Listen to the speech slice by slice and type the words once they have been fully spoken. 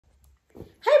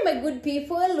my good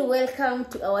people, welcome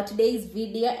to our today's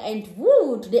video. And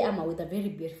woo, today I'm with a very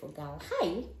beautiful girl.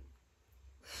 Hi.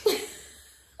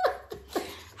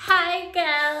 Hi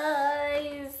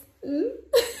guys.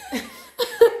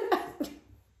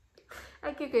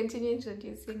 I can continue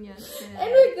introducing yourself.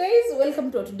 Anyway guys,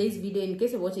 welcome to our today's video. In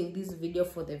case you're watching this video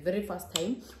for the very first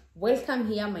time, welcome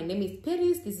here. My name is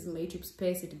Paris. This is my YouTube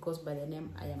space. It goes by the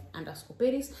name I am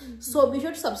 _Paris. So be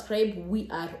sure to subscribe. We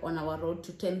are on our road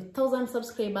to 10,000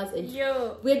 subscribers, and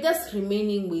we're just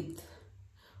remaining with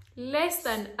less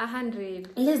than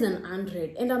 100.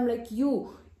 And I'm like,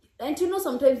 and you know,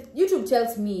 sometimes YouTube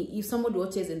tells me if somebody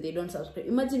watches and they don't subscribe.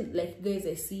 Imagine, like, guys,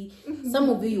 I see some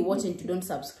of you watch and you don't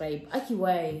subscribe. Aki,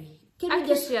 why?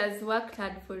 She has worked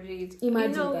hard for it.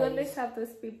 Imagine, you know, guys. we always have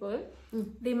those people.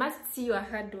 They must see your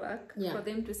hard work for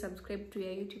them to subscribe to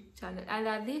your YouTube channel. And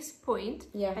at this point,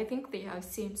 I think they have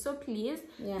seen. So please,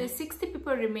 the 60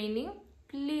 people remaining,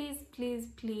 please,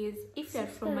 if you're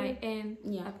from my end,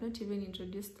 I've not even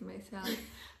introduced myself.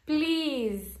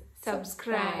 Please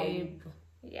subscribe.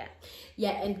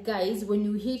 And guys, when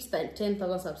you hit that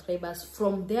 10,000 subscribers,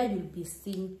 from there you'll be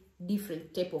seeing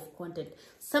different type of content,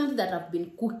 something that I've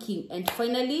been cooking, and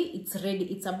finally it's ready.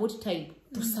 It's about time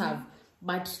to serve,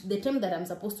 but the time that I'm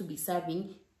supposed to be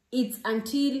serving, it's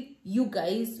until you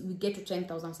guys we get to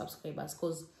 10,000 subscribers,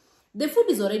 because the food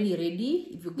is already ready.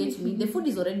 If you get me, the food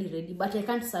is already ready, but I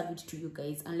can't serve it to you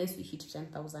guys unless we hit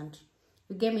 10,000.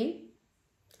 You get me?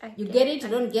 You get it? You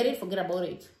don't get it? Forget about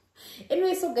it.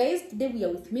 Anyway, so guys, today we are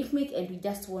with Mick, and we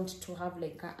just want to have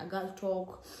like a girl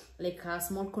talk, like a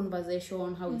small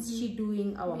conversation. How is she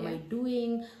doing? How am I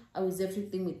doing? How is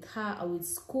everything with her? How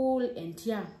is school? And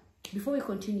before we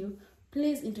continue,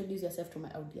 please introduce yourself to my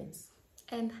audience.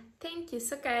 And thank you.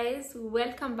 So guys,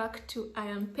 welcome back to I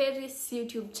Am Paris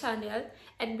YouTube channel.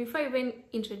 And before I even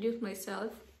introduce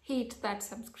myself, hit that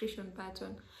subscription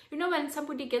button. You know, when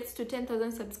somebody gets to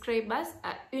 10,000 subscribers,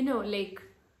 you know, like,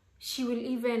 she will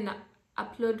even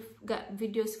upload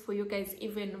videos for you guys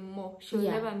even more. She will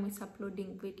never miss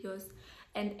uploading videos.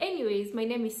 And anyways, my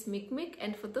name is Mick,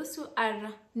 and for those who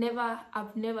have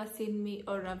never seen me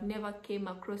or have never came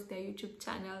across their YouTube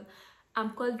channel,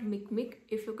 I'm called Mick.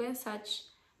 If you go and search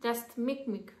just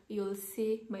Mick, you'll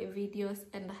see my videos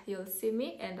and you'll see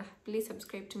me. And please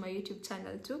subscribe to my YouTube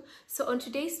channel too. So on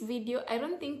today's video, I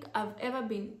don't think I've ever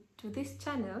been to this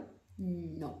channel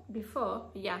before.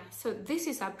 So this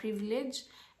is a privilege.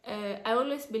 I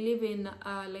always believe in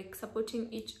like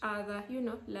supporting each other, you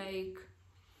know, like,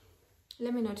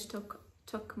 let me not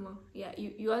talk more.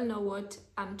 You all know what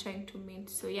I'm trying to mean.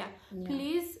 So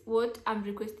please, what I'm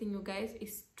requesting you guys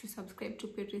is to subscribe to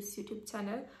Paris YouTube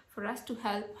channel for us to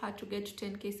help her to get to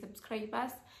 10,000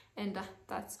 subscribers. And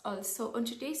that's all. So on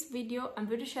today's video, I'm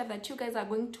very sure that you guys are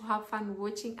going to have fun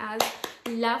watching us,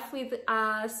 laugh with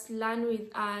us, learn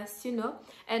with us, you know.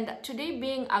 And today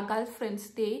being a girlfriend's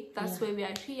day, that's why we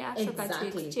are here, so that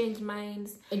we exchange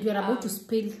minds. And we are about to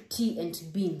spill tea and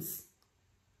beans.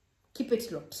 Keep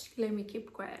it locked. Let me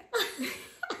keep quiet.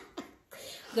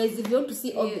 Guys, if you want to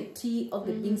see all the tea, all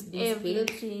the beans being spilled,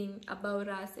 everything about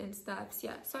us and stuff, so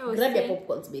I was grab your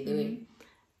popcorns, by the way.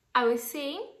 I was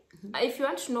saying, if you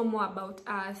want to know more about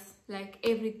us, like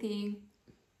everything,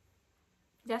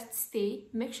 just stay.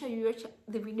 Make sure you watch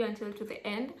the video until to the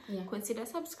end. Consider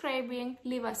subscribing.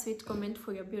 Leave a sweet comment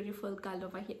for your beautiful girl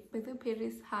over here. By the way,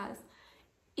 Paris has,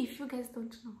 if you guys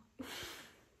don't know,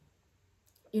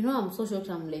 you know, I'm so shocked.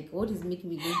 I'm like, what is Mick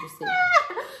going to say?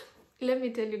 Let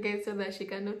me tell you guys so that she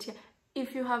cannot hear.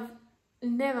 If you have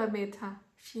never met her,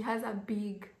 she has a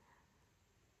big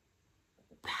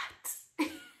butt.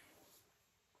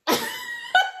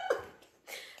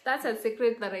 That's a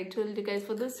secret that I told you guys.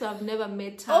 For those who have never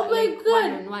met her,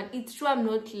 one-on-one, it's true, I'm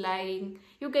not lying.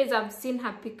 You guys have seen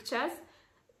her pictures.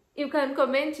 You can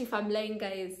comment if I'm lying,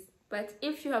 guys. But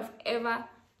if you have ever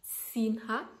seen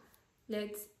her,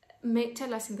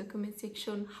 tell us in the comment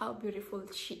section how beautiful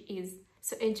she is.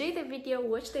 So enjoy the video,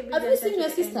 watch the video. Have you seen your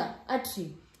sister,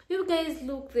 Atri? You guys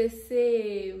look the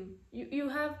same. You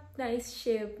have nice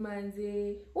shape,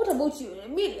 manze. What about you?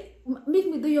 Make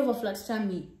me do you have a flat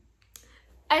tummy?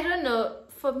 I don't know.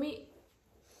 For me,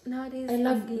 nowadays, I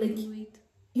love gaining weight.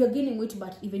 You're gaining weight,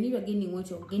 but even if you're gaining weight,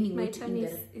 you're gaining weight in the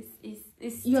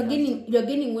you're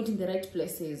gaining weight in the right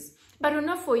places. But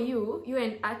not for you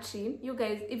and Atri, you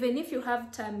guys, even if you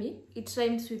have tummy, it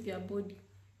rhymes with your body.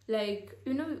 Like,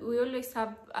 you know, we always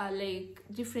have like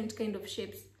different kind of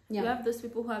shapes. You have those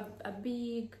people who have a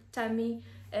big tummy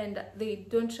and they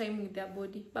don't rhyme with their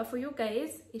body. But for you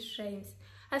guys, it rhymes.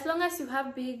 As long as you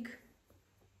have big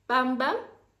bam,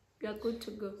 you're good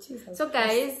to go. Jesus. So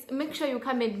guys, make sure you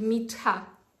come and meet her.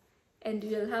 and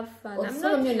we'll have fun. Or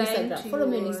follow me on Instagram. Follow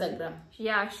me on Instagram.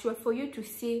 Yeah, sure, for you to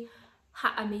see her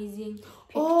amazing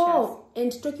pictures. Oh,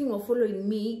 and talking of following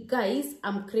me, guys,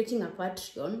 I'm creating a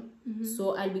Patreon,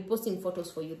 so I'll be posting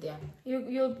photos for you there.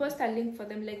 You'll post a link for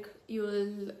them, like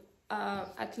you'll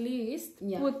at least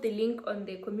put the link on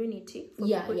the community for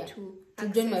people to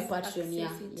join my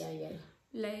Patreon.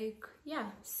 Like,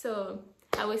 so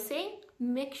I was saying,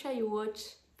 make sure you watch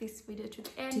this video to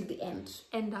the end.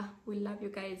 And we love you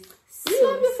guys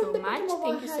so much.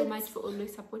 Thank you so much for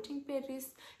always supporting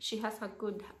Paris. She has a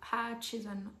good heart. She's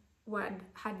an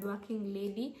hardworking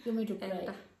lady. You want me to cry?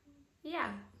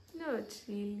 Not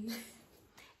really.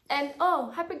 And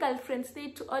happy Girlfriend's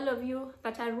Day to all of you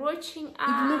that are watching us.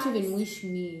 You did not even wish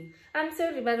me. I'm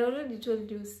sorry, but I already told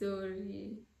you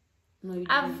sorry. No, you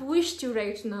I've didn't. wished you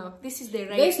right now. This is the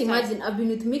right Guys, time. imagine I've been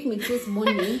with Mick this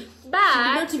morning.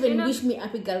 But she did not even wish me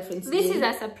happy Girlfriend's Day. This is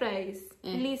a surprise.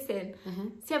 Listen.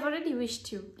 See, I've already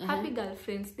wished you happy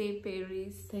Girlfriend's Day,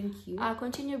 Paris. Thank you.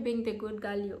 Continue being the good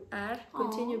girl you are.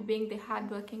 Continue being the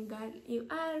hardworking girl you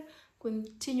are.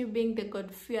 Continue being the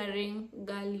God-fearing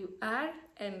girl you are.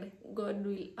 And God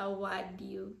will award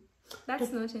you.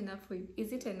 That's not enough for you.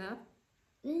 Is it enough?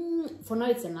 For now,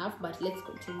 it's enough, but let's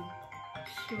continue.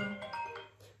 Sure.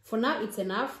 For now, it's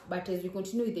enough, but as we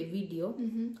continue with the video,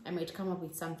 I might come up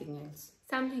with something else.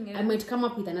 I might come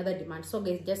up with another demand. So,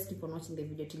 guys, just keep on watching the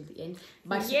video till the end.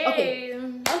 But, okay,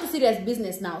 on to serious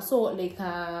business now. So, like,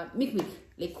 Mick.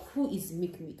 Like, who is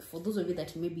Mick? For those of you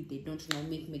that maybe they don't know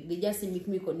Mick, they just see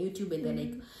Mick on YouTube and they're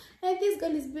like, hey, this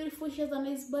girl is beautiful, she has a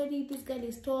nice body, this girl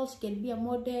is tall, she can be a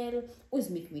model. Who is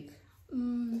Mick?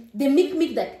 The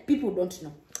Mick that people don't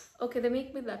know. Okay, the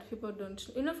Mick that people don't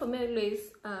know. You know, for me, I always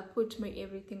put my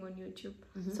everything on YouTube.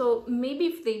 So maybe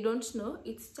if they don't know,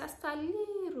 it's just a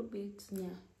little bit. Yeah.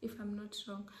 If I'm not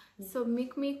wrong. Yeah. So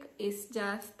Mick is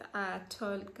just a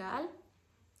tall girl,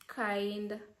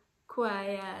 kind,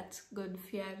 quiet,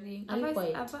 God-fearing. Are you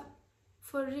quiet?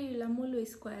 For real, I'm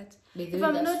always quiet. If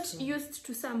I'm not used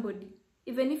to somebody,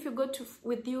 even if you go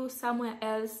with you somewhere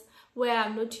else where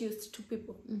I'm not used to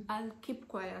people, I'll keep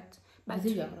quiet. But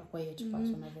you're a quiet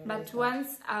person. But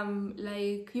once I'm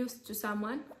like used to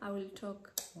someone, I will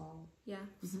talk. Wow. Yeah.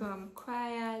 So I'm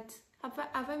quiet.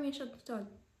 Have I mentioned tall?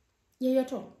 Yeah, you're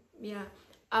tall. Yeah.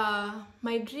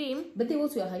 My dream. But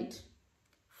what's your height?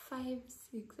 5'6".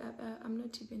 I'm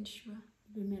not even sure.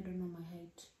 I don't know my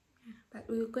height. Yeah, but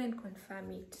we'll go and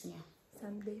confirm it. Yeah.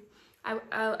 Someday.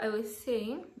 I was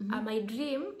saying, my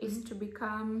dream is to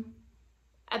become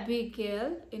a big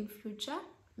girl in future.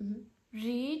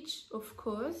 Rich, of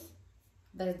course.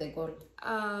 That is the goal.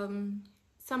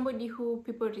 Somebody who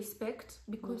people respect,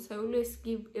 because I always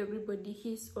give everybody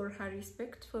his or her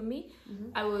respect. For me,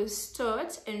 I was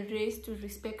taught and raised to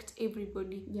respect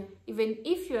everybody. Yeah. Even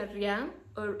if you are young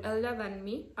or elder than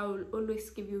me, I will always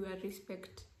give you a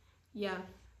respect. Yeah.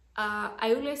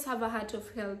 I always have a heart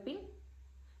of helping.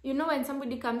 You know, when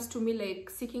somebody comes to me like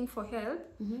seeking for help,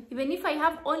 even if I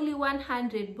have only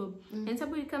 100 bob, and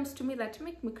somebody comes to me that,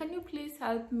 Mick, can you please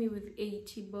help me with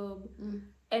 80 bob?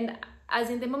 And as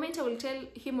in the moment I will tell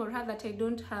him or her that I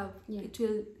don't have, it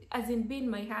will, as in be in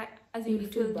my heart, as in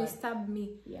it will disturb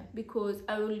me, because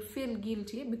I will feel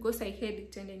guilty because I had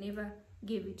it and I never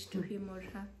gave it to him or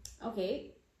her.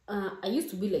 Okay, I used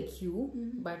to be like you,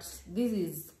 but this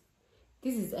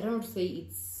is I don't say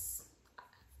it's.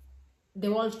 The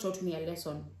world taught me a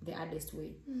lesson the hardest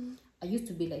way. I used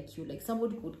to be like you, like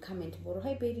somebody could come and borrow,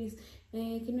 hi Paris, can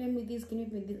you help me this, can you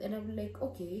help me this? And I'm like,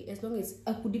 okay, as long as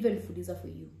I could even food for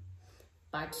you.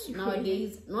 But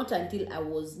nowadays, not until I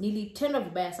was nearly 10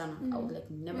 of the sana, I was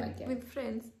like, never again. With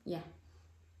friends? Yeah.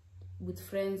 With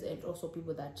friends and also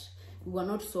people that we were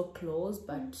not so close,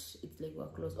 but it's like we're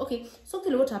close. Okay, so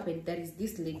what happened? There is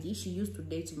this lady, she used to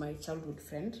date my childhood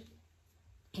friend.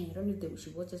 And I don't know if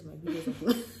she watches my videos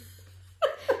of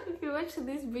If you watch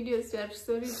these videos, you are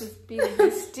sorry to spill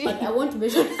this tea. But I want to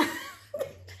mention.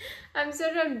 I'm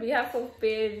sorry on behalf of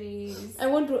Paris. I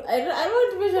want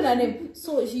to mention her name.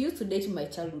 So she used to date my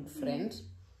childhood friend.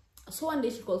 So one day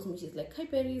she calls me. She's like, "Hi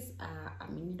Paris,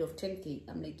 I'm in need of 10k."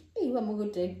 I'm like, "Hey, where am I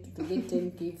going to get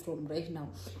 10k from right now?"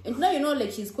 And now you know,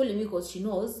 like she's calling me because she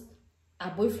knows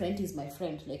her boyfriend is my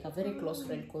friend, like a very close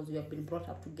friend, because we have been brought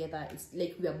up together. It's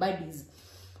like we are buddies.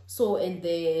 So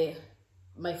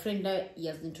my friend now, he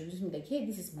has introduced me like, hey,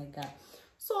 this is my girl.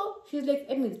 So she's like,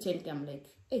 "Give me the 10k. I'm like,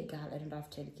 hey girl, I don't have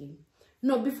 10k.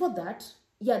 No, before that,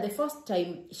 the first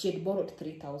time she had borrowed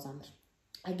 3,000.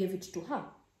 I gave it to her.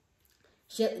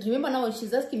 Remember now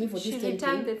she's asking me for this 10k. She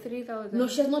returned the 3,000. No,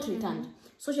 she has not returned.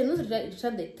 So she has not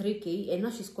returned the 3k, and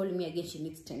now she's calling me again. She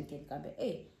needs 10k.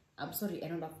 Hey, I'm sorry, I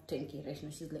don't have 10k right now.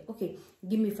 She's like, okay,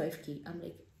 give me 5k. I'm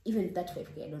like, even that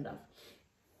 5k I don't have.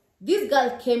 This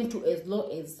girl came to as low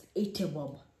as 80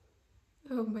 bob.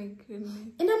 Oh my goodness.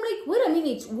 And I'm like, wait a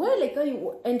minute, why like are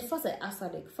you? And first I asked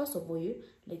her, like, first of all, you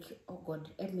like, oh God,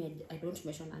 I don't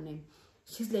mention her name.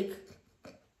 She's like,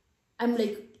 I'm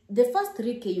like, the first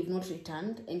 3k you've not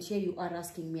returned, and here you are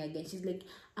asking me again. She's like,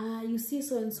 you see,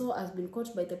 so and so has been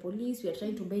caught by the police. We are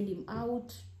trying to bail him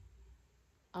out.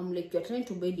 I'm like, you're trying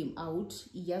to bail him out.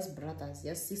 He has brothers, he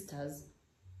has sisters.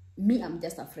 Me, I'm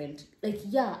just a friend. Like,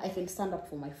 yeah, I can stand up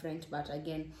for my friend, but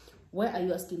again, why are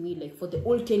you asking me like for the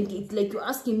old 10k? It's like you're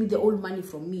asking me the old money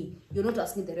from me. You're not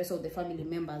asking the rest of the family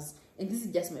members. And this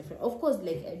is just my friend. Of course,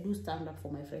 like I do stand up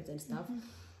for my friends and stuff.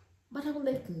 But I was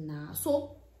like, nah.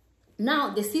 So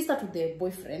now the sister to the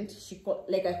boyfriend, she called,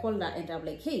 like I called her and I'm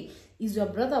like, hey, is your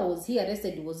brother, was he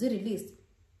arrested? Was he released?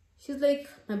 She's like,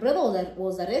 my brother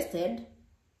was arrested.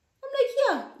 I'm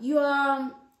like, yeah,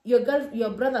 your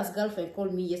brother's girlfriend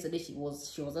called me yesterday. She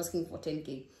was asking for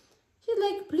 10k. She's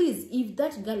like, please, if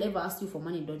that girl ever asks you for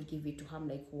money, don't give it to her. I'm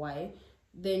like, why?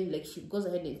 Then like she goes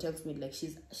ahead and tells me like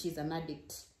she's an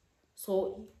addict.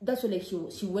 So that's why like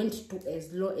she went to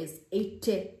as low as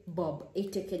 80 bob,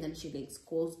 80 Kenyan shillings,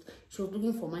 cause she was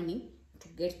looking for money to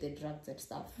get the drugs and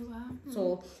stuff. Wow.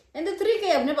 So, and the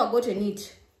 3k I've never gotten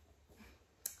it.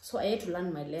 So I had to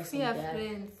learn my lesson.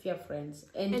 Fear friends.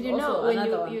 And you also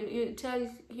know, when you tell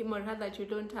him or her that you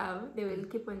don't have, they will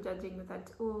keep on judging you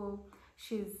that, oh,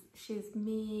 she's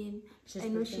mean. I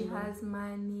know she has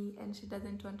money and she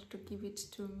doesn't want to give it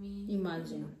to me.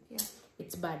 Imagine. Yeah.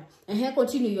 It's bad. And here,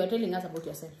 continue. You are telling us about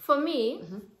yourself. For me,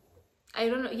 I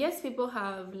don't know. Yes, people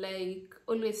have like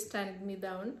always turned me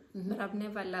down, but I've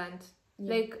never learned.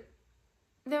 Yeah. Like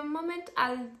the moment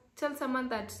I'll tell someone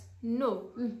that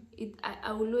no,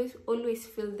 I will always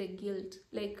feel the guilt.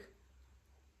 Like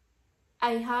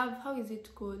I have, how is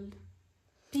it called?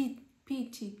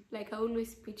 Pity. Like I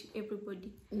always pity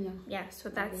everybody. Yeah, so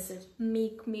that's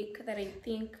make that I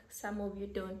think some of you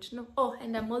don't know. Oh,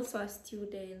 and I'm also a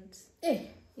student.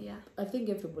 Yeah, I think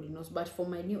everybody knows, but for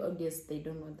my new audience, they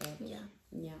don't know that.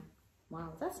 Yeah.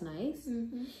 Wow, that's nice.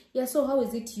 Yeah, so how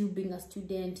is it you being a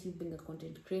student, you being a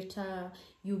content creator,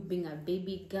 you being a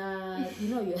baby girl?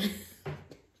 You know, you're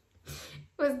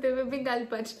was the baby girl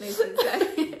part nice?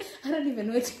 I don't even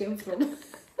know where it came from.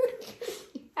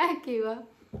 Okay, well.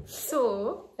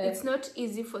 So it's not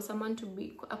easy for someone to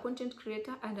be a content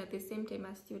creator and at the same time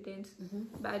a student.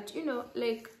 But you know,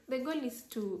 like the goal is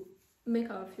to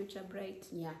make our future bright.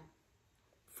 Yeah.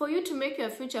 For you to make your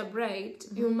future bright,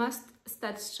 you must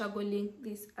start struggling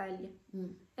this early.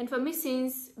 And for me,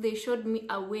 since they showed me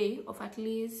a way of at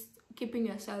least keeping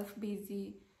yourself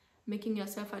busy, making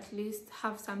yourself at least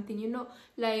have something, you know,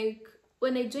 like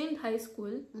when I joined high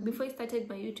school, before I started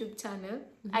my YouTube channel,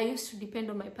 I used to depend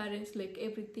on my parents, like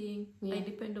everything. I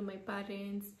depend on my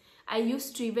parents. I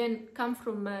used to even come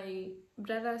from my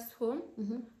brother's home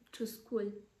to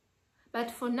school.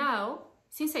 But for now,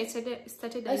 since I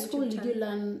started high school, did you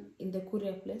learn in the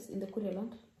Courier place, in the Courier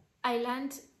land? I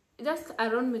learned just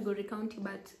around Migori County,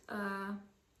 but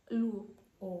Luo.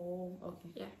 Oh, okay.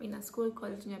 Yeah, in a school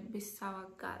called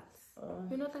Nyabisawa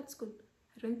Girls. You know that school?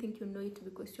 I don't think you know it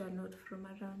because you are not from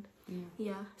around.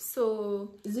 Yeah.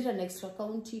 So is it an extra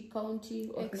county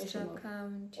or extra national?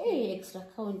 County? Hey, extra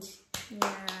county.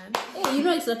 Yeah. Hey, you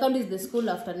know, extra county is the school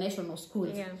after national school.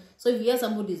 Yeah. So if you hear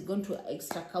somebody is going to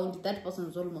extra county, that person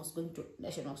is almost going to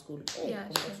national school. Hey, yeah,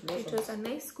 sure. It was a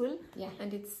nice school. Yeah.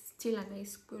 And it's still a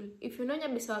nice school. If you know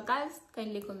Nyabisawa Girls,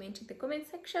 kindly comment in the comment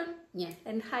section. Yeah.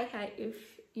 And hi if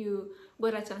you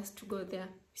got a chance to go there.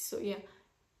 So yeah.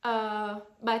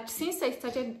 But since I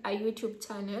started a YouTube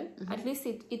channel, at least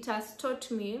it has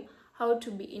taught me how to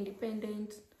be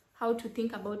independent, how to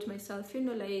think about myself, you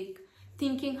know, like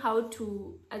thinking how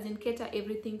to, as in, cater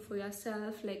everything for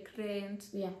yourself, like rent,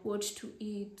 what to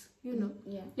eat, you know.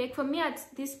 Like for me at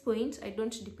this point, I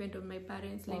don't depend on my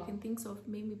parents, like in things of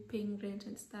maybe paying rent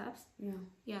and stuff.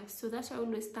 So that's why I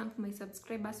always thank my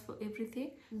subscribers for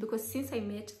everything, because since I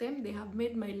met them, they have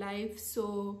made my life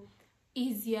so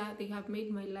easier, they have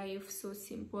made my life so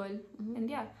simple. And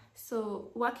yeah,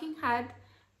 so working hard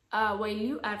while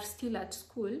you are still at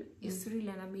school is really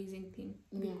an amazing thing,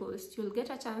 because you'll get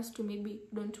a chance to maybe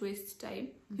don't waste time.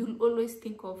 You'll always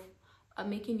think of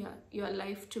making your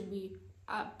life to be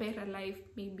a better life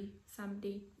maybe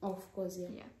someday. Of course.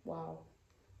 Yeah. Wow.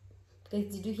 Guys,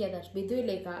 did you hear that? By the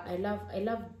way, like I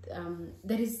love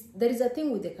there is a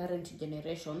thing with the current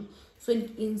generation. So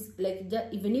in like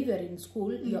even if you're in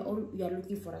school, you are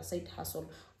looking for a side hustle.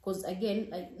 Because again,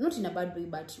 like, not in a bad way,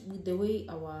 but with the way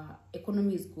our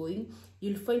economy is going,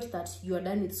 you'll find that you are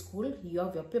done with school, you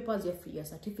have your papers, you have your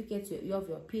certificates, you have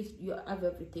your PhD, you have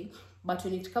everything. But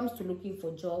when it comes to looking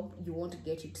for job, you won't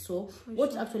get it. So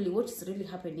what is really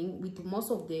happening with most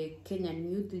of the Kenyan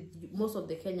youth, most of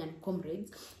the Kenyan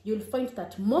comrades, you'll find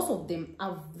that most of them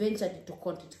have ventured into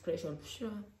content creation.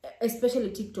 Sure. Especially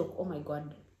TikTok. Oh my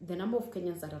God, the number of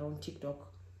Kenyans that are on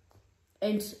TikTok.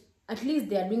 And at least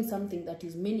they are doing something that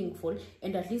is meaningful,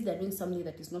 and at least they're doing something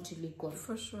that is not illegal.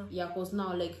 For sure. Yeah, because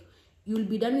now, like, you'll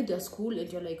be done with your school and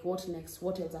you're like, what next?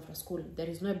 What else after school? There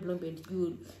is no employment.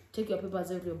 You take your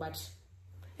papers everywhere, but...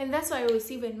 And that's why I was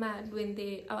even mad when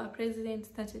our president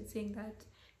started saying that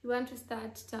you want to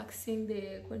start taxing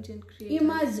the content creators.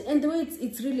 Imagine, and the way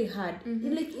it's really hard.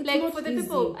 It's like not for the easy.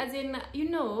 people, as in, you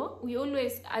know, we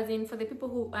always, as in for the people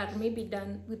who are maybe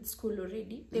done with school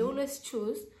already, they always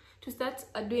choose to start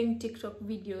doing TikTok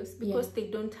videos because they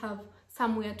don't have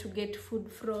somewhere to get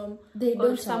food from,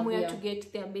 or somewhere to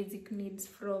get their basic needs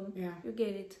from. You get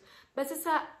it? But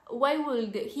Sasa, why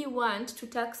would he want to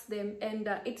tax them? And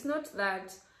it's not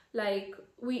that like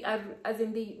we are, as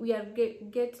in we are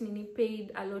getting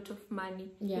paid a lot of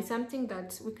money. It's something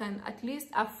that we can at least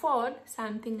afford,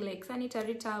 something like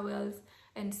sanitary towels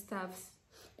and stuffs.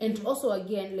 And also,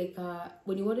 again, like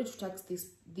when you wanted to tax the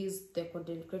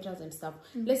content creators and stuff,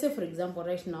 let's say, for example,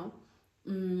 right now,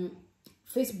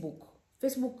 Facebook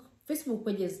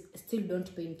pages still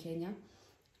don't pay in Kenya.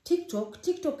 TikTok,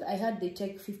 I heard they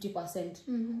take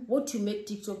 50%. What you make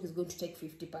TikTok is going to take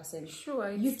 50%. Sure,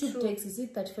 YouTube takes, is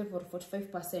it 35 or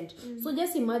 45%? So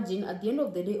just imagine, at the end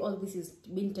of the day, all this is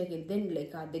being taken. Then,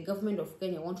 like, the government of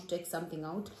Kenya want to take something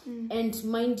out. And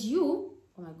mind you,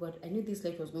 oh my God, I knew this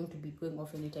light was going to be going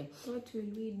off anytime. What will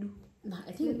we do? Nah,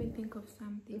 I think, let me think of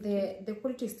something. The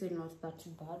quality is still not that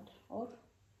bad. Or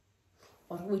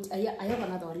wait, I have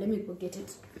another one. Let me go get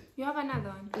it. You have another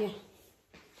one? Yeah.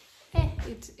 Hey,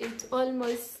 it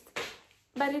almost,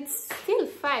 but it's still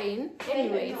fine.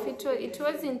 Anyway, if it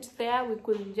wasn't there, we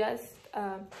could just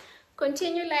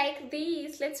continue like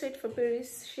this. Let's wait for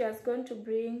Paris. She has gone to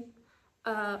bring.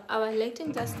 Our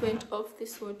lighting just went off.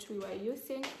 This is what we were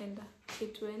using, and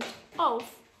it went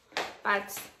off.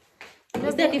 But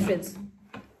what's the difference?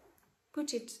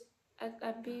 Put it at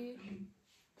a bit.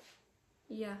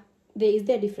 Yeah. Is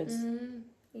there a difference?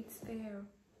 It's there.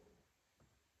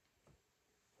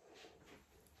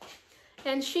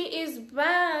 And she is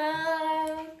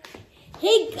back.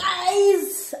 Hey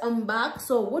guys, I'm back.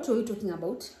 So what were we talking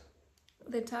about?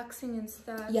 The taxing and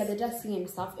stuff. Yeah, the taxing and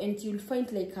stuff. And you'll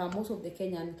find like most of the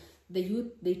Kenyan, the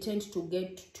youth, they tend to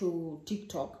get to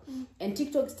TikTok. And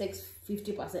TikTok takes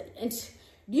 50%. And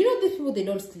do you know these people, they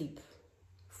don't sleep?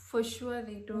 For sure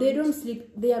they don't. They don't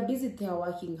sleep. They are busy, they are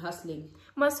working, hustling.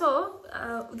 So,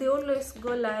 they always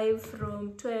go live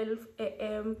from 12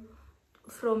 a.m.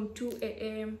 from 2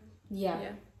 a.m.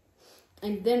 Yeah.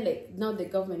 And then like now the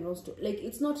government wants to, like,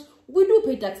 it's not, we do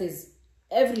pay taxes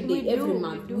every day, every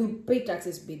month. We pay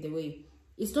taxes, by the way.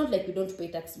 It's not like we don't pay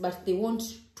tax, but they want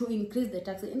to increase the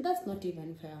taxes, and that's not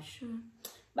even fair. Sure.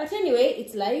 But anyway,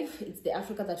 it's life. It's the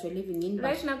Africa that we're living in.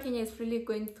 Right now, Kenya is really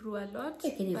going through a lot.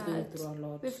 Yeah, Kenya is going through a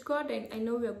lot. With God, and I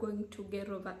know we are going to get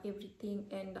over everything,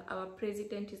 and our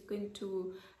president is going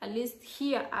to at least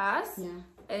hear us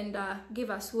and give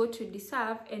us what we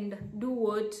deserve and do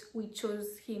what we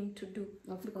chose him to do.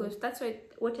 Because that's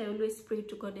what I always pray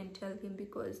to God and tell him,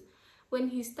 because when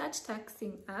he starts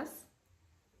taxing us,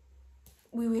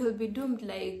 we will be doomed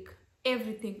like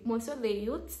everything. Most of the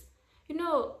youths, you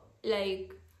know,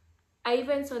 like, I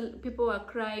even saw people were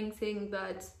crying saying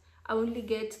that I only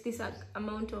get this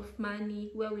amount of money.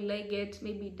 Where will I get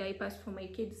maybe diapers for my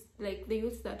kids? Like the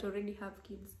youths that already have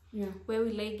kids. Where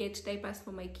will I get diapers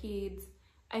for my kids?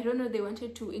 I don't know, they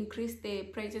wanted to increase the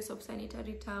prices of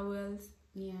sanitary towels.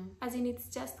 As in, it's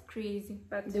just crazy.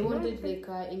 But they wanted,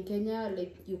 like, in Kenya,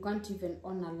 like, you can't even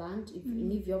own a land.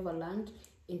 If you have a land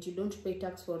and you don't pay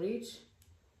tax for it,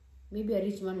 maybe a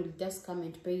rich man will just come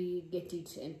and get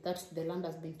it, and that the land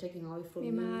has been taken away from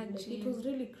you. Like, it was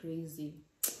really crazy.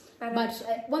 But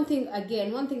one thing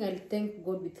I thank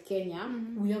God with Kenya,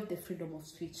 we have the freedom of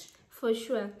speech. For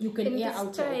sure. You can air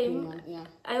out your opinion.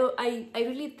 I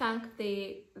really thank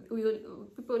people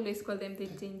always call them the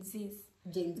Gen Zs.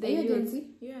 Are you Gen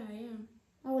Z? Yeah, I am.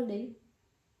 How old are you?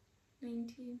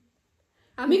 19.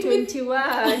 I'm 21.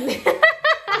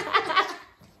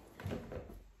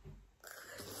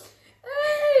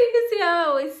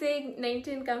 I was saying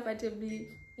 19 comfortably.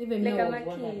 Even like I'm a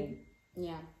kid.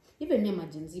 Yeah. Even I'm a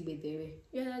Gen Z, by the way.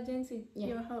 You're a Gen Z? Yeah.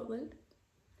 You're how old?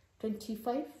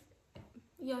 25.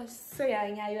 Yes. So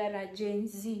yeah, you are a Gen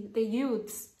Z. The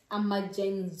youths. I'm a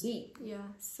Gen Z. Yeah,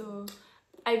 so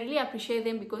I really appreciate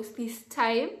them because this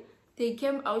time they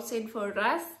came outside for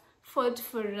us, fought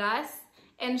for us,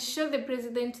 and showed the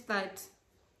president that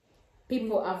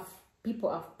People have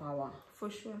power. for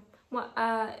sure.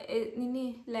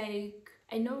 Nini, like,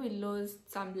 I know we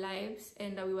lost some lives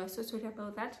and we were so sorry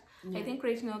about that. Yeah. I think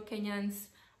right now Kenyans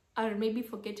are maybe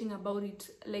forgetting about it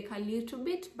like a little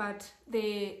bit, but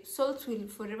the souls will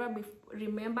forever be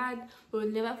remembered. We'll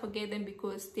never forget them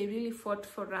because they really fought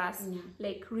for us. Yeah.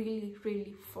 Like really,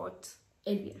 really fought.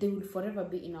 And they will forever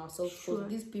be in our souls. Sure.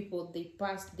 Because these people, they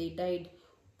passed, they died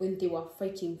when they were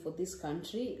fighting for this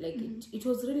country. Like it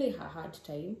was really a hard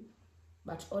time.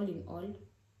 But all in all,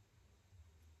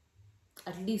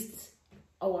 at least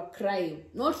our cry,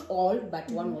 not all, but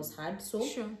one was hard. So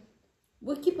Sure.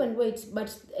 we keep and wait.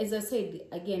 But as I said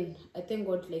again, I thank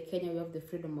God, like Kenya, we have the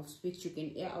freedom of speech. You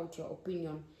can air out your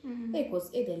opinion.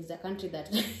 Because there is a country that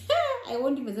I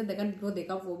won't even say the country before they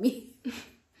come for me.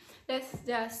 Let's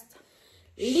just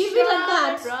Leave it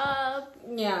at shut that. up.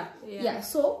 Yeah.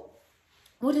 So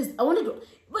what is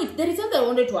wait, there is something I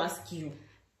wanted to ask you.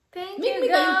 Thank Make you, me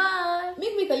God.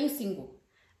 are you single?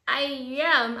 I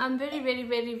am. I'm very, very,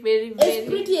 very, very, As very,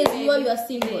 pretty as you are, very, you are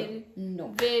single. very, No.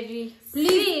 very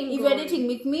Please, single. if you're dating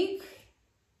Mick,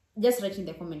 just write in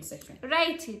the comment section.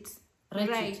 Write it.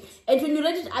 Write it. And when you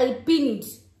write it, I'll pin it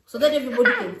so that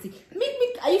everybody can see.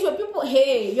 Mick, are you sure people?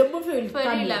 Hey, your boyfriend will For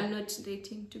come real, here. I'm not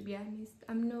dating, to be honest.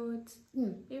 I'm not.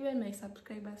 Even my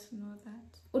subscribers know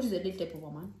that. What is the date type of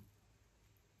woman?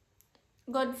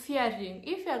 God-fearing.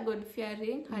 If you are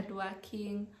God-fearing,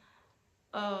 hardworking,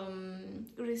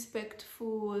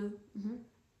 respectful,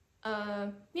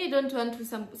 you don't want to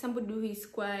somebody who is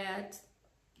quiet.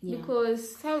 Yeah.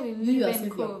 Because how will You you yourself,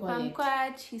 even you're cope? quiet. I'm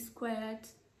quiet, she's quiet.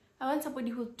 I want somebody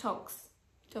who talks.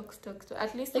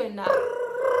 At least Like,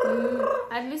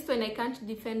 when I can't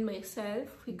defend myself,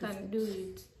 we can do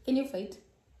it. Can you fight?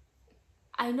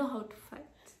 I know how to fight.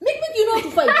 Mick, you know how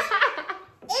to fight.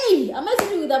 Hey, am I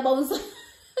sitting with a bouncer? When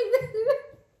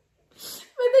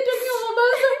they're talking about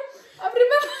bouncer,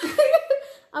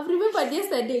 I've remembered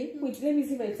yesterday. Wait, let me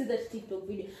see if I see that TikTok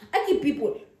video. I keep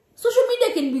people. Social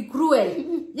media can be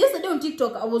cruel. Yesterday on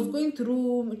TikTok, I was going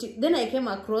through. Then I came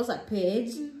across a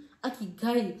page. Aki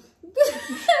guy.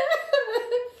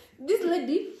 This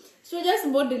lady, she was just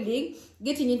modeling,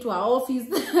 getting into her office.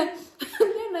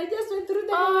 Then I just went through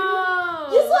the Oh,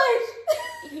 video. You saw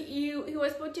it? he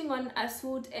was putting on a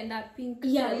suit and a pink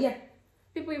Yeah, top. yeah.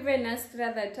 People even asked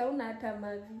that hauna hata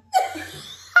mavi.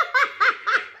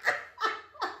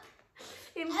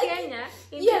 In Kenya,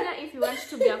 if you want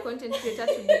to be a content creator,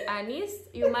 to be honest,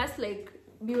 you must like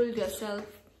build yourself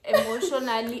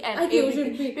emotionally and Okay, we should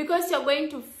everything, be. because you're going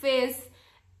to face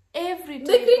every The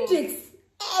type of- critics.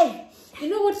 Hey, you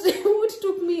know what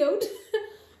took me out?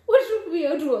 What took me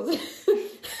out was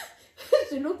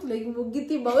she looked like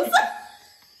Mugiti Mouse.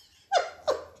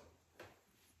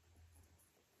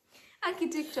 Aki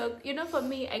TikTok, for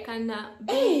me, I can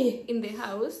be Hey. in the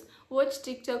house, watch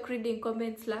TikTok, reading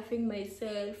comments, laughing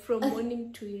myself from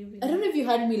morning to I evening. don't know if you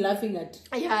had me laughing at.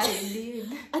 Yeah, I did.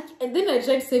 And then I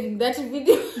tried saving that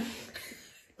video.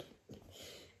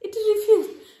 It refused.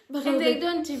 But I And was they like,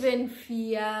 don't even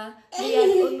fear. They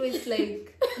are always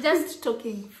like just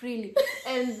talking freely.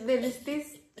 And there is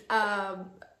this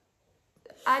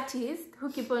artist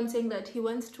who keep on saying that he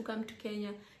wants to come to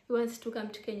Kenya. He wants to come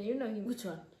to Kenya. You know him. which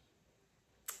one?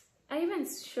 I even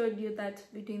showed you that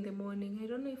video in the morning. I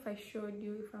don't know if I showed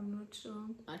you, if I'm not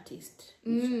wrong. Artist.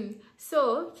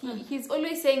 So he's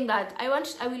always saying that I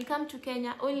will come to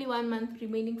Kenya. Only 1 month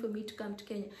remaining for me to come to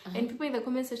Kenya. And people in the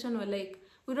comment section were like,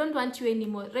 "We don't want you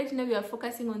anymore. Right now we are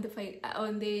focusing on the fight,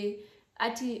 on the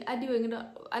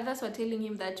others were telling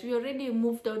him that we already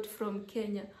moved out from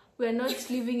Kenya. We are not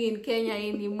living in Kenya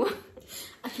anymore."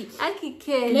 Aki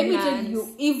Kenyans. Let me tell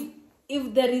you,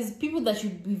 if there is people that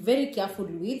should be very careful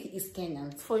with, is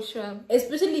Kenyans. For sure.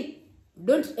 Especially,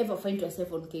 don't ever find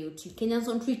yourself on KOT. Kenyans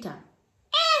on Twitter.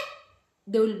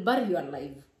 They will bury you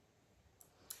alive.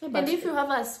 And if you have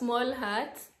a small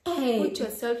heart, put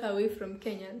yourself away from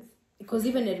Kenyans. Because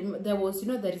even there was,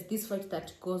 there is this fight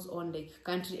that goes on like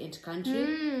country and country.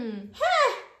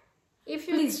 If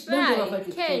you Please try, don't ever fight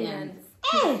with Kenyans.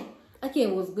 Kenyans. Okay,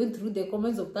 I was going through the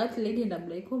comments of that lady and I'm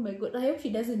like, oh my god, I hope she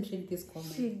doesn't read this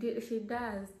comment. She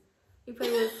does. If I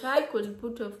was her, I could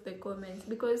put off the comments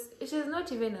because she's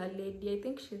not even a lady. I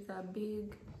think she's a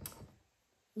big.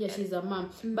 Yeah, she's a mom.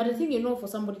 But I think, for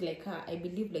somebody like her, I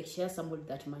believe like she has somebody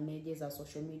that manages her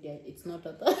social media. It's not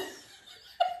a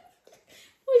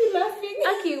Why are you laughing?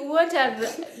 Okay, what are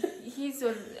his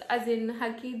or as in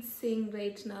her kids saying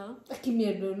right now? Okay, me,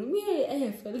 I don't know. Me, I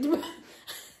have felt bad.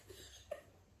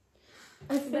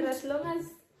 But as long as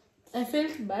I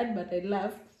felt bad, but I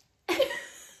laughed.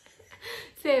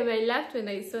 same, I laughed when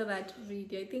I saw that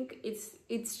video. I think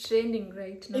it's trending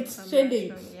right now. It's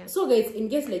trending. Yeah. So guys, in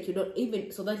case like you don't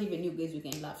even, so that even you guys you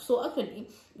can laugh. So actually,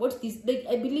 what this, like,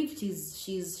 I believe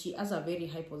she has a very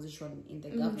high position in the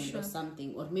government or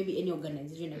something, or maybe any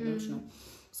organization, I don't know.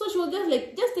 So she was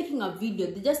just taking a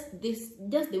video. Just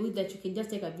the way that you can just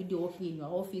take a video walking in your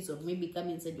office, or maybe come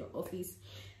inside your office.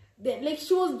 Like,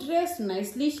 she was dressed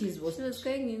nicely. She was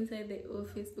going inside the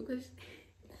office because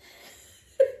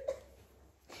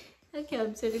okay,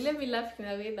 I'm sorry, let me laugh in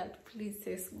a way that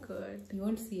pleases God. You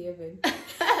won't see heaven.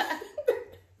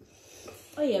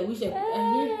 Oh yeah, I wish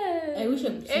I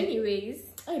could see.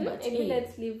 Anyways, but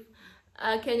let's leave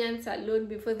Kenyans alone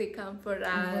before they come for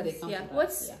us.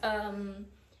 What's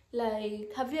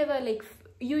like, have you ever, like,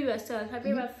 you yourself, have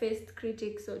you ever faced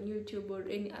critics on YouTube or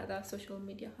any other social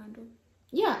media handle?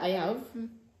 Yeah, I have.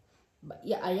 But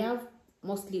yeah, I have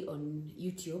mostly on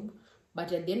YouTube.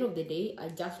 But at the end of the day, I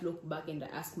just look back and I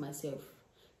ask myself,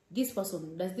 does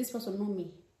this person know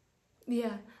me?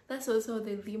 Yeah, that's also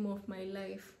the theme of my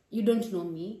life. You don't know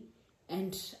me,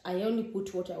 and I only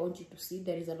put what I want you to see.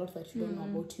 There is a lot that you don't know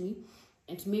about me,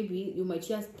 and maybe you might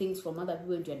hear things from other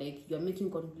people and you're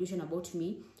making conclusion about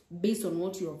me based on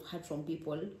what you have heard from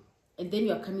people, and then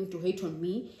you are coming to hate on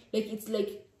me. It's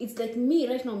like me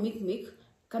right now, Mick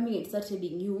coming and start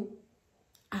telling you,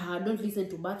 don't listen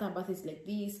to Bertha. Bertha is like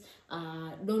this.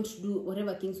 Don't do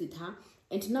whatever things with her.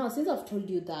 And now, since I've told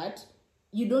you that,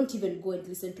 you don't even go and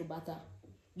listen to Bertha.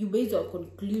 You base your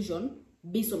conclusion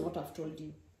based on what I've told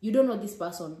you. You don't know this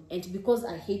person, and because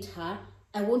I hate her,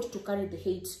 I want to carry the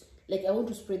hate. Like, I want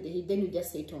to spread the hate. Then you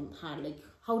just hate on her. Like,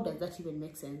 how does that even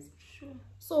make sense? Sure.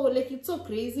 So, like, it's so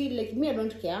crazy. Like, me, I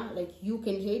don't care. Like, you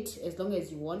can hate as long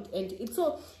as you want. And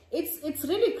it's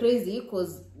really crazy,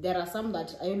 because there are some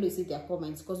that I always see their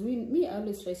comments, because I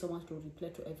always try so much to reply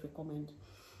to every comment.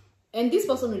 And this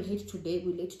person will hate today,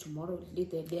 will hate tomorrow, will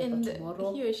hate the day after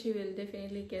tomorrow. He or she will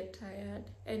definitely get tired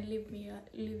and leave you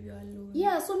alone.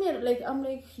 Yeah, so I'm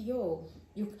like, yo,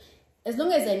 as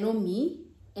long as I know me,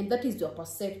 and that is your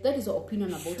perception, that is your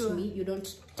opinion about me, you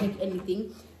don't take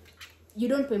anything. You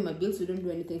don't pay my bills, you don't do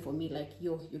anything for me, like,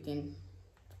 yo, you can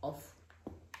off.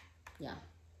 Yeah.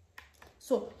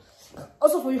 So,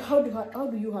 also for you, how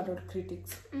do you handle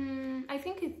critics? I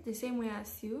think it's the same way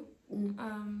as you.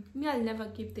 Me, I'll never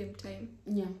give them time.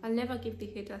 Yeah. I'll never give the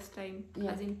haters time,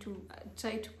 as in to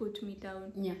try to put me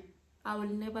down. Yeah. I will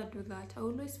never do that. I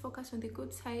always focus on the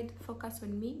good side, focus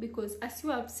on me, because as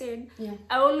you have said,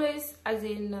 I always, as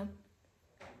in,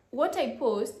 what I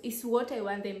post is what I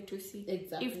want them to see.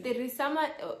 Exactly. If there is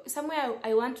somewhere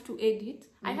I want to edit,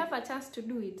 I have a chance to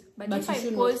do it. But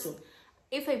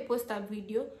if I post a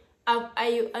video,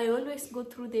 I always go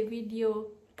through the video,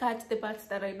 cut the parts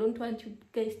that I don't want you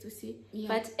guys to see. Yeah.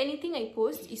 But anything I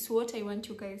post is what I want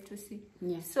you guys to see.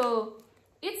 Yeah. So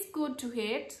it's good to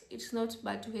hate. It's not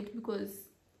bad to hate, because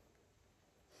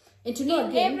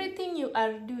everything you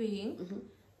are doing,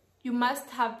 you must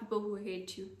have people who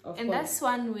hate you. Of course. That's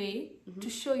one way to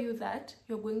show you that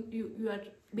you are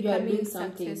becoming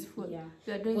successful. Yeah.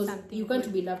 You are doing something. You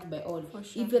can't be loved by all. For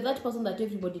sure. If you're that person that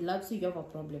everybody loves you have a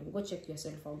problem. Go check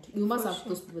yourself out. You must have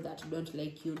those people that don't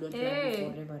like you, don't love you for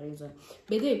whatever reason.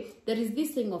 But then there is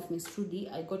this thing of Miss Trudy.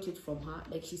 I got it from her.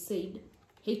 Like she said,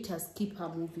 haters keep her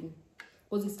moving.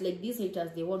 Because it's like these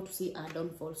haters, they want to see her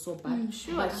downfall so bad.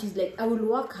 But she's like, I will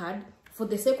work hard for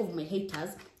the sake of my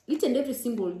haters. Each and every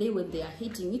single day when they are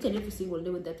hating, each and every single day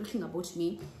when they're talking about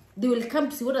me, they will come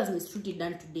to see what has Miss Trudy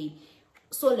done today.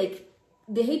 So like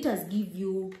the haters give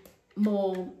you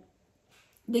more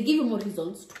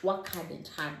reasons to work hard and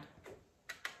hard.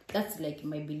 That's like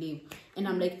my belief. And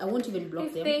I'm like, I won't even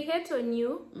block them. If they hate on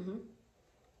you,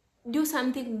 do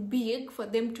something big for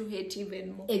them to hate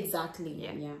even more. Exactly.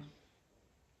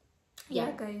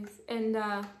 Yeah, guys. And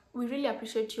we really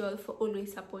appreciate you all for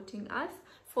always supporting us.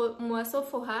 For more so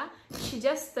for her, she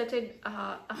just started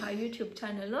her YouTube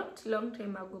channel not long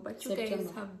time ago, but you guys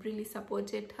have really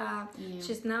supported her.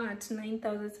 She's now at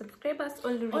 9,000 subscribers,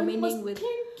 only remaining with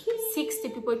 60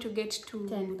 people to get to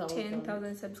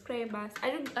 10,000 subscribers.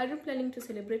 Are you planning to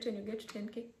celebrate when you get to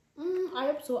 10K? I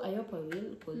hope so. I hope I will,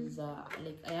 because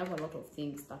like I have a lot of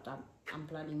things that I'm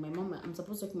planning. I'm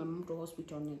supposed to take my mom to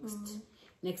hospital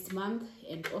next month,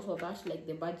 and also that like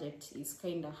the budget is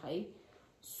kind of high.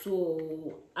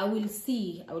 So I will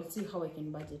see how I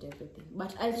can budget everything,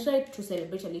 but I'll try to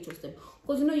celebrate a little step,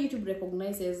 because YouTube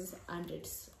recognizes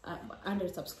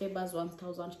 100 subscribers,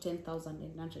 1,000, 10,000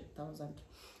 and 100,000.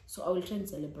 So I will try and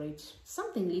celebrate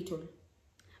something little.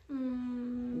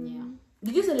 Yeah.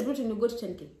 Did you celebrate when you got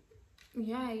 10K?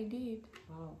 Yeah, I did.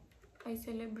 Wow. I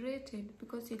celebrated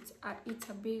because it's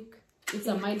a big. It's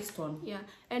a milestone. Yeah,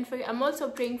 and I'm also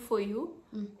praying for you.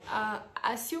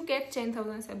 As you get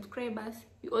 10,000 subscribers,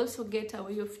 you also get a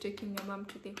way of taking your mom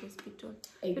to the hospital.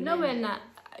 Amen.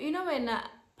 You know when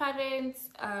parents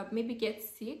maybe get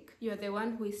sick, you're the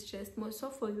one who is stressed more so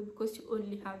for you because you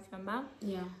only have your mom.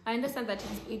 Yeah, I understand that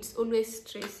it's always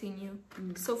stressing you.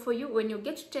 So for you, when you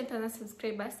get to 10,000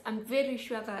 subscribers, I'm very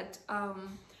sure that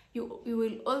you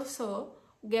will also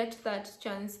get that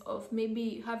chance of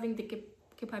maybe having the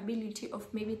capability of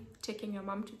maybe taking your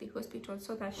mom to the hospital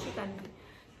so that she can be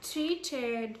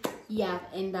treated. Yeah,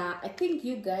 and I think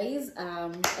you guys, I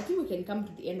think we can come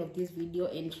to the end of this video,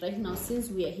 and right now, since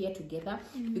we are here together,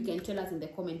 you can tell us in the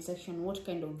comment section what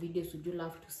kind of videos would you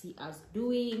love to see us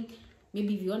doing.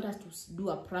 Maybe if you want us to do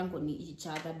a prank on each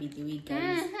other, by the way,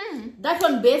 guys. That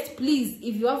one best, please.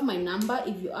 If you have my number,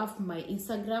 if you have my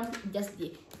Instagram, just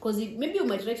because maybe you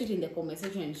might write it in the comment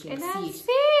section and she'll see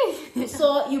it.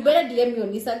 So you better DM me on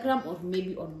Instagram or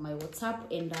maybe on my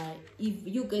WhatsApp. And if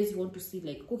you guys want to see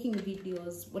like cooking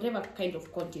videos, whatever kind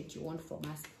of content you want from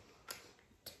us,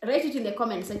 write it in the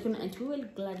comment section and we will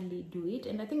gladly do it.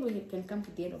 And I think we can come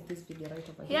to the end of this video right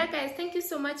over here. Yeah, guys, thank you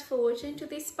so much for watching to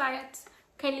this part.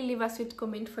 Kindly leave a sweet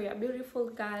comment for your beautiful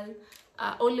girl.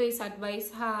 Always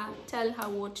advise her, tell her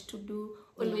what to do,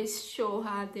 always show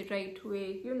her the right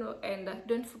way, you know, and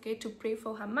don't forget to pray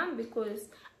for her mom because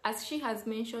as she has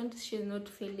mentioned, she's not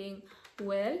feeling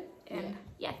well. And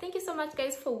yeah, thank you so much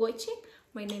guys for watching.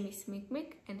 My name is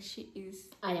Mick and she is...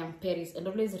 I am Paris, and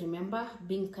always remember,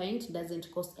 being kind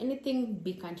doesn't cost anything.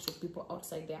 Be kind to people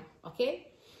outside there, okay?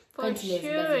 For sure.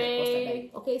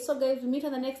 Okay, so guys, we meet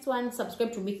on the next one.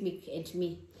 Subscribe to Mick and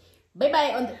me. Bye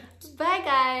bye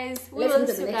guys. We will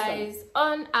see you guys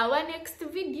on our next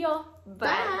video.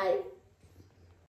 Bye.